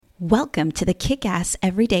Welcome to the Kick-Ass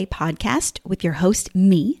Everyday Podcast with your host,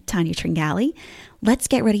 me, Tanya Tringali. Let's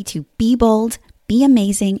get ready to be bold, be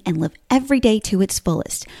amazing, and live every day to its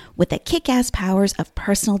fullest with the kick-ass powers of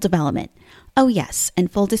personal development. Oh yes,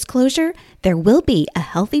 and full disclosure, there will be a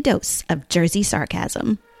healthy dose of Jersey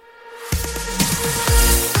sarcasm.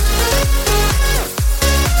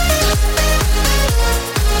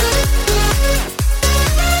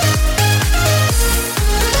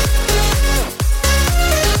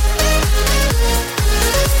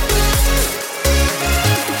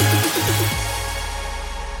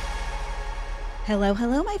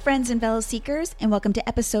 Hello, my friends and fellow seekers, and welcome to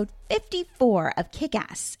episode 54 of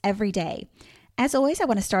Kick-Ass Every Day. As always, I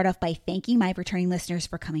want to start off by thanking my returning listeners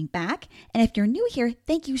for coming back. And if you're new here,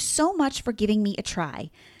 thank you so much for giving me a try.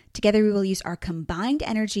 Together, we will use our combined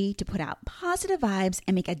energy to put out positive vibes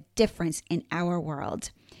and make a difference in our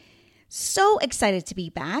world. So excited to be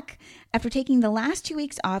back. After taking the last 2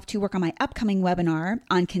 weeks off to work on my upcoming webinar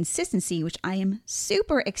on consistency, which I am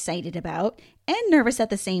super excited about and nervous at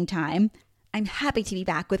the same time, I'm happy to be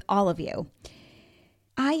back with all of you.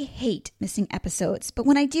 I hate missing episodes, but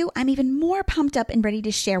when I do, I'm even more pumped up and ready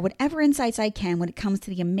to share whatever insights I can when it comes to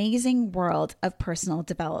the amazing world of personal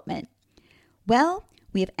development. Well,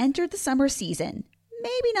 we have entered the summer season,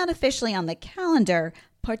 maybe not officially on the calendar,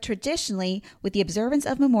 but traditionally with the observance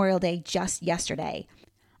of Memorial Day just yesterday.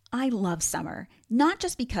 I love summer, not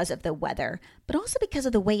just because of the weather, but also because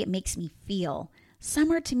of the way it makes me feel.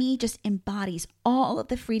 Summer to me just embodies all of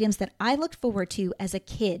the freedoms that I looked forward to as a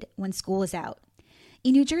kid when school was out.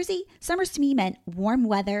 In New Jersey, summers to me meant warm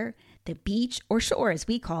weather, the beach or shore as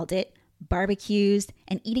we called it, barbecues,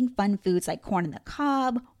 and eating fun foods like corn on the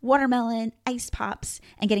cob, watermelon, ice pops,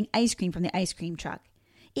 and getting ice cream from the ice cream truck.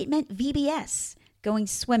 It meant VBS, going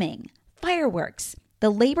swimming, fireworks,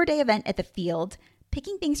 the Labor Day event at the field,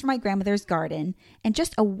 picking things from my grandmother's garden, and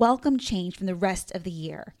just a welcome change from the rest of the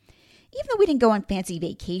year. Even though we didn't go on fancy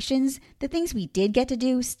vacations, the things we did get to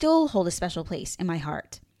do still hold a special place in my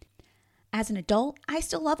heart. As an adult, I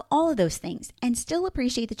still love all of those things and still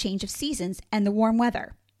appreciate the change of seasons and the warm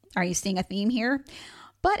weather. Are you seeing a theme here?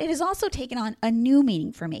 But it has also taken on a new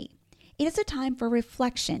meaning for me. It is a time for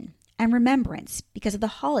reflection and remembrance because of the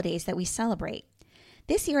holidays that we celebrate.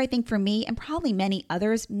 This year, I think for me and probably many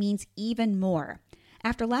others, means even more.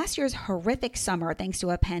 After last year's horrific summer, thanks to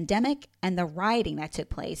a pandemic and the rioting that took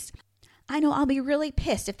place, I know I'll be really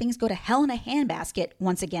pissed if things go to hell in a handbasket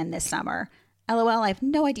once again this summer. LOL, I have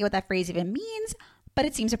no idea what that phrase even means, but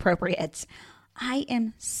it seems appropriate. I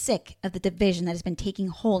am sick of the division that has been taking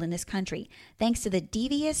hold in this country, thanks to the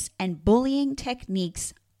devious and bullying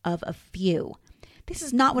techniques of a few. This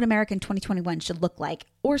is not what America in 2021 should look like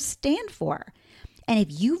or stand for. And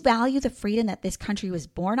if you value the freedom that this country was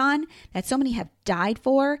born on, that so many have died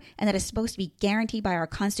for, and that is supposed to be guaranteed by our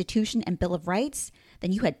Constitution and Bill of Rights,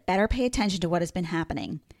 then you had better pay attention to what has been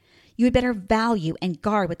happening. You had better value and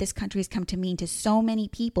guard what this country has come to mean to so many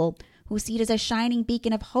people who see it as a shining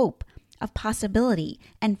beacon of hope, of possibility,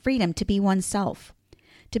 and freedom to be oneself,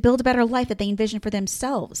 to build a better life that they envision for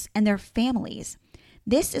themselves and their families.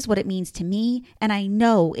 This is what it means to me, and I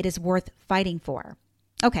know it is worth fighting for.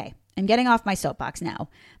 Okay, I'm getting off my soapbox now.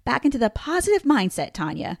 Back into the positive mindset,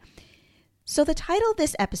 Tanya. So the title of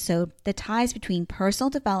this episode, The Ties Between Personal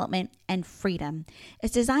Development and Freedom,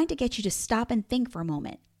 is designed to get you to stop and think for a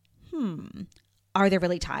moment. Are there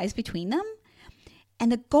really ties between them?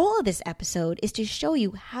 And the goal of this episode is to show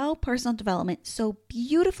you how personal development so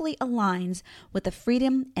beautifully aligns with the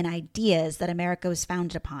freedom and ideas that America was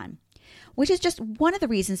founded upon, which is just one of the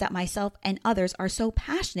reasons that myself and others are so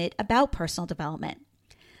passionate about personal development.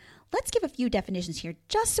 Let's give a few definitions here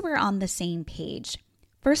just so we're on the same page.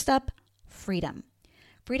 First up, freedom.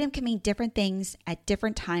 Freedom can mean different things at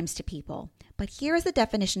different times to people, but here is the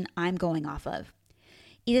definition I'm going off of.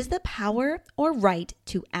 It is the power or right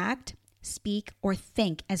to act, speak, or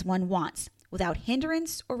think as one wants without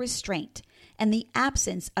hindrance or restraint, and the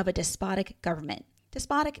absence of a despotic government.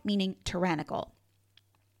 Despotic meaning tyrannical.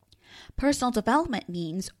 Personal development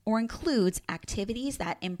means or includes activities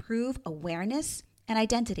that improve awareness and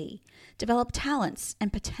identity, develop talents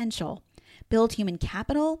and potential, build human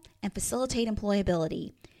capital and facilitate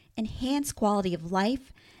employability, enhance quality of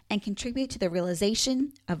life, and contribute to the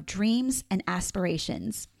realization of dreams and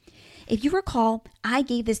aspirations. If you recall, I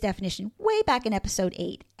gave this definition way back in episode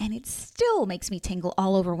 8, and it still makes me tingle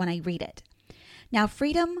all over when I read it. Now,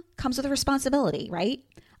 freedom comes with a responsibility, right?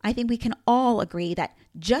 I think we can all agree that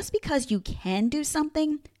just because you can do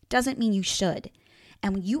something doesn't mean you should.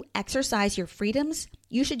 And when you exercise your freedoms,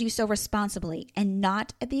 you should do so responsibly and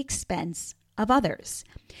not at the expense of others.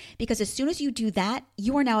 Because as soon as you do that,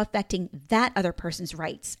 you are now affecting that other person's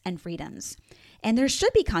rights and freedoms. And there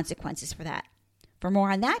should be consequences for that. For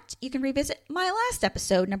more on that, you can revisit my last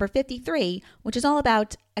episode, number 53, which is all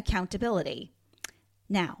about accountability.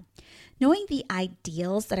 Now, knowing the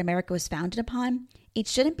ideals that America was founded upon, it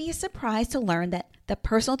shouldn't be a surprise to learn that the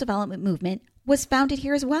personal development movement was founded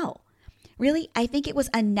here as well. Really, I think it was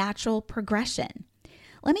a natural progression.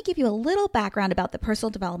 Let me give you a little background about the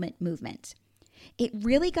personal development movement. It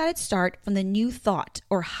really got its start from the New Thought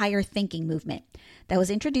or higher thinking movement that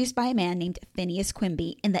was introduced by a man named Phineas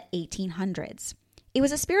Quimby in the 1800s. It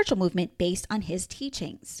was a spiritual movement based on his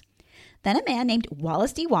teachings. Then a man named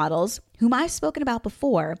Wallace D. Wattles, whom I've spoken about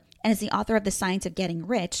before and is the author of The Science of Getting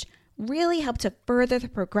Rich, really helped to further the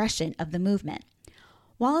progression of the movement.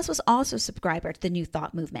 Wallace was also a subscriber to the New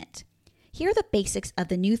Thought movement. Here are the basics of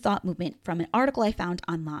the New Thought movement from an article I found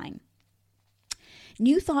online.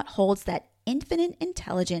 New Thought holds that infinite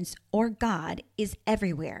intelligence, or God, is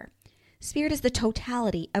everywhere. Spirit is the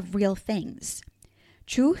totality of real things.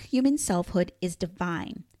 True human selfhood is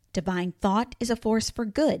divine. Divine thought is a force for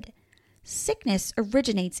good. Sickness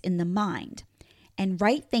originates in the mind, and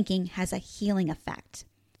right thinking has a healing effect.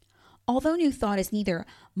 Although New Thought is neither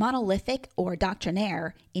monolithic or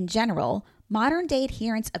doctrinaire in general, modern-day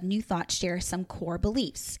adherents of New Thought share some core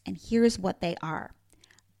beliefs, and here's what they are.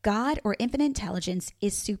 God, or infinite intelligence,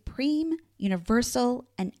 is supreme, universal,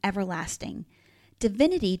 and everlasting.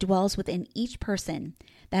 Divinity dwells within each person,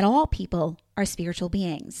 that all people are spiritual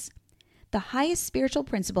beings. The highest spiritual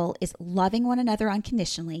principle is loving one another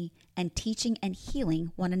unconditionally and teaching and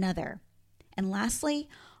healing one another. And lastly,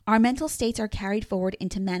 our mental states are carried forward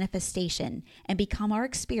into manifestation and become our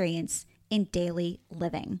experience in daily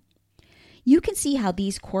living. You can see how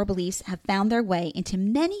these core beliefs have found their way into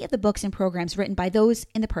many of the books and programs written by those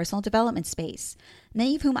in the personal development space,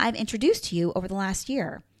 many of whom I've introduced to you over the last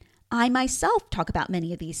year. I myself talk about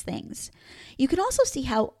many of these things. You can also see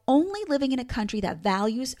how only living in a country that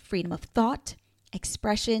values freedom of thought,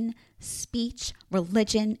 expression, speech,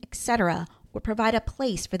 religion, etc. would provide a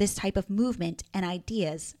place for this type of movement and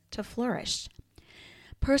ideas to flourish.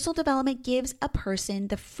 Personal development gives a person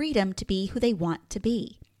the freedom to be who they want to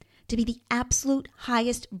be the absolute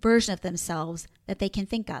highest version of themselves that they can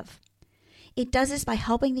think of. It does this by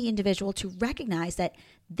helping the individual to recognize that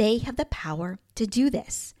they have the power to do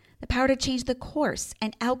this, the power to change the course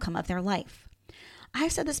and outcome of their life.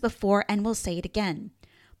 I've said this before and will say it again.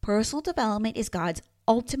 Personal development is God's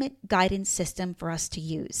ultimate guidance system for us to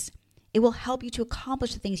use. It will help you to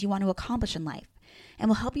accomplish the things you want to accomplish in life and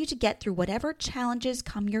will help you to get through whatever challenges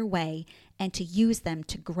come your way and to use them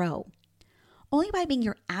to grow. Only by being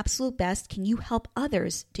your absolute best can you help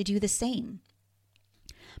others to do the same.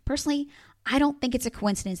 Personally, I don't think it's a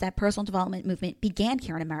coincidence that personal development movement began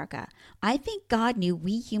here in America. I think God knew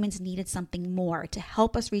we humans needed something more to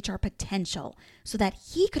help us reach our potential so that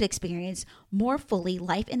He could experience more fully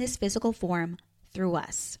life in this physical form through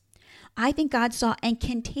us. I think God saw and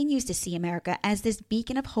continues to see America as this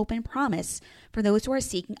beacon of hope and promise for those who are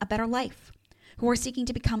seeking a better life, who are seeking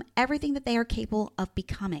to become everything that they are capable of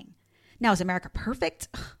becoming. Now, is America perfect?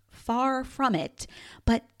 Far from it,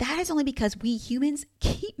 but that is only because we humans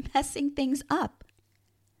keep messing things up.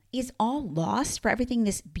 Is all lost for everything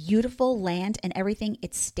this beautiful land and everything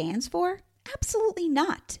it stands for? Absolutely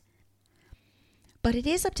not. But it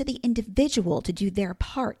is up to the individual to do their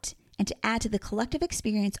part and to add to the collective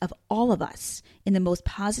experience of all of us in the most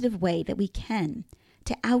positive way that we can,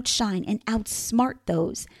 to outshine and outsmart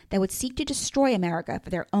those that would seek to destroy America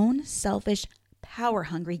for their own selfish,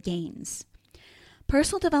 power-hungry gains.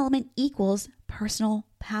 Personal development equals personal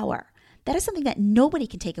power. That is something that nobody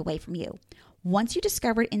can take away from you. Once you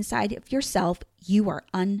discover it inside of yourself, you are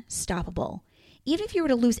unstoppable. Even if you were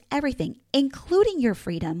to lose everything, including your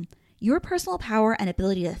freedom, your personal power and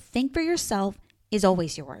ability to think for yourself is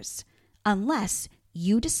always yours, unless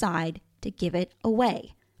you decide to give it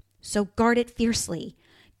away. So guard it fiercely.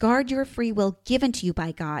 Guard your free will given to you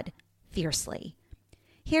by God fiercely.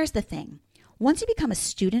 Here's the thing. Once you become a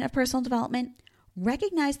student of personal development,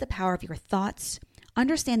 recognize the power of your thoughts,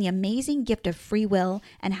 understand the amazing gift of free will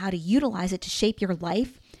and how to utilize it to shape your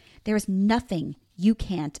life, there is nothing you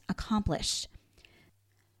can't accomplish.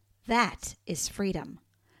 That is freedom.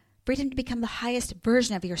 Freedom to become the highest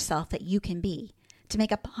version of yourself that you can be, to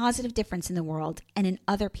make a positive difference in the world and in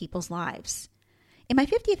other people's lives. In my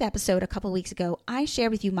 50th episode a couple weeks ago, I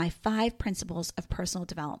shared with you my 5 principles of personal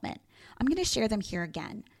development. I'm going to share them here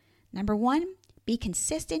again. Number 1, be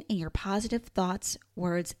consistent in your positive thoughts,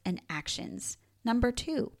 words, and actions. Number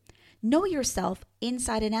 2, know yourself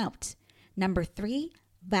inside and out. Number 3,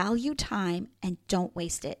 value time and don't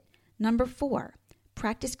waste it. Number 4,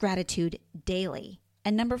 practice gratitude daily.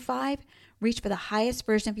 And number 5, reach for the highest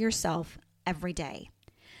version of yourself every day.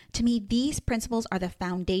 To me, these principles are the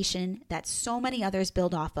foundation that so many others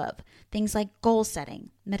build off of. Things like goal setting,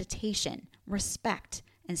 meditation, respect,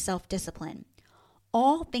 and self-discipline.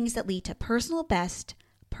 All things that lead to personal best,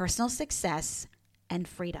 personal success, and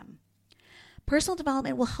freedom. Personal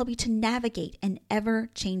development will help you to navigate an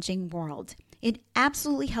ever-changing world. It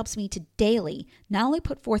absolutely helps me to daily not only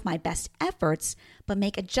put forth my best efforts, but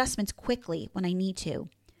make adjustments quickly when I need to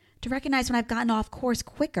recognize when I've gotten off course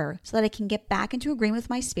quicker so that I can get back into agreement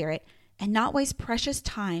with my spirit and not waste precious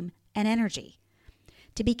time and energy.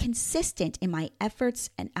 To be consistent in my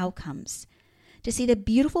efforts and outcomes. To see the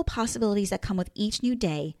beautiful possibilities that come with each new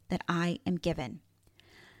day that I am given.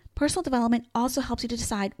 Personal development also helps you to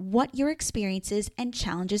decide what your experiences and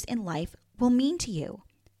challenges in life will mean to you.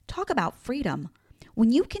 Talk about freedom.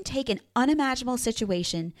 When you can take an unimaginable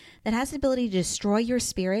situation that has the ability to destroy your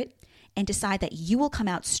spirit and decide that you will come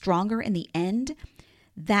out stronger in the end,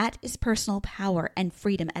 that is personal power and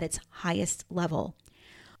freedom at its highest level.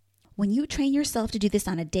 When you train yourself to do this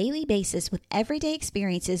on a daily basis with everyday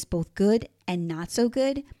experiences, both good and not so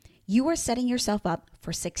good, you are setting yourself up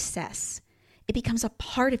for success. It becomes a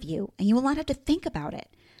part of you and you will not have to think about it.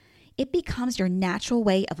 It becomes your natural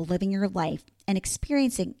way of living your life and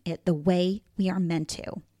experiencing it the way we are meant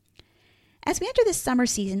to. As we enter this summer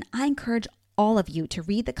season, I encourage all of you to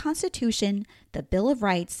read the Constitution, the Bill of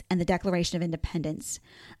Rights, and the Declaration of Independence.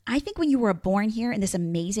 I think when you were born here in this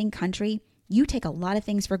amazing country, you take a lot of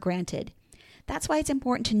things for granted. That's why it's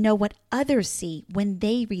important to know what others see when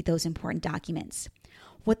they read those important documents,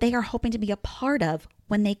 what they are hoping to be a part of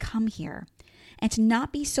when they come here, and to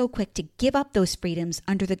not be so quick to give up those freedoms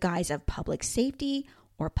under the guise of public safety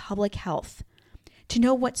or public health. To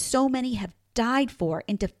know what so many have died for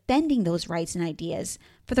in defending those rights and ideas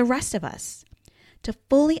for the rest of us. To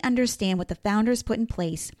fully understand what the founders put in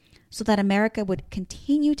place so that America would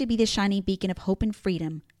continue to be the shining beacon of hope and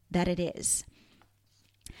freedom that it is.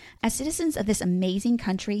 As citizens of this amazing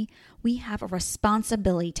country, we have a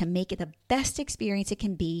responsibility to make it the best experience it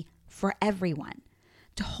can be for everyone,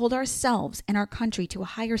 to hold ourselves and our country to a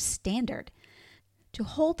higher standard, to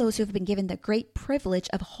hold those who have been given the great privilege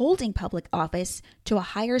of holding public office to a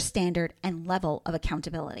higher standard and level of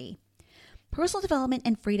accountability. Personal development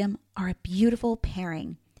and freedom are a beautiful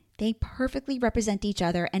pairing. They perfectly represent each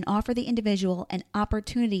other and offer the individual an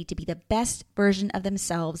opportunity to be the best version of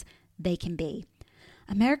themselves they can be.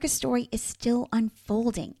 America's story is still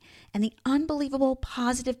unfolding, and the unbelievable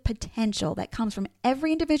positive potential that comes from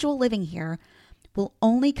every individual living here will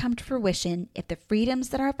only come to fruition if the freedoms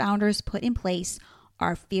that our founders put in place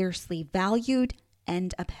are fiercely valued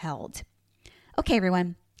and upheld. Okay,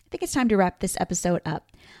 everyone, I think it's time to wrap this episode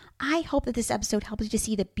up. I hope that this episode helps you to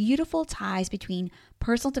see the beautiful ties between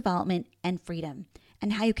personal development and freedom,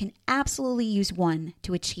 and how you can absolutely use one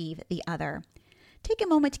to achieve the other. Take a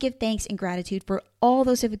moment to give thanks and gratitude for all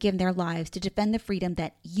those who have given their lives to defend the freedom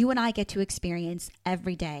that you and I get to experience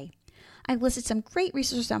every day. I've listed some great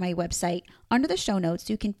resources on my website under the show notes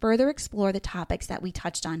so you can further explore the topics that we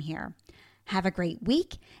touched on here. Have a great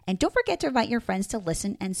week, and don't forget to invite your friends to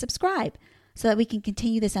listen and subscribe so that we can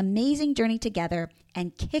continue this amazing journey together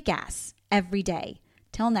and kick ass every day.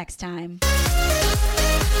 Till next time.